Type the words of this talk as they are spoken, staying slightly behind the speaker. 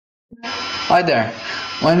Hi there.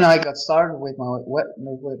 When I got started with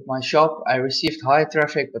my shop, I received high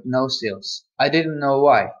traffic but no sales. I didn't know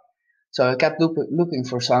why, so I kept looking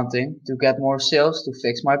for something to get more sales to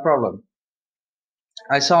fix my problem.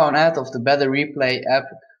 I saw an ad of the Better Replay app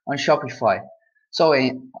on Shopify, so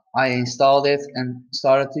I installed it and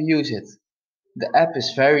started to use it. The app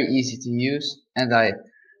is very easy to use and I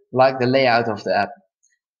like the layout of the app.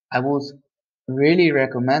 I would really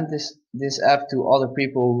recommend this app to other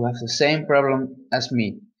people who have the same problem as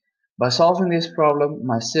me. By solving this problem,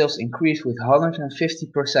 my sales increased with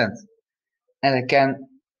 150%, and I can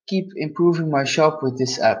keep improving my shop with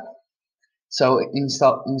this app. So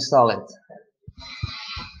install it.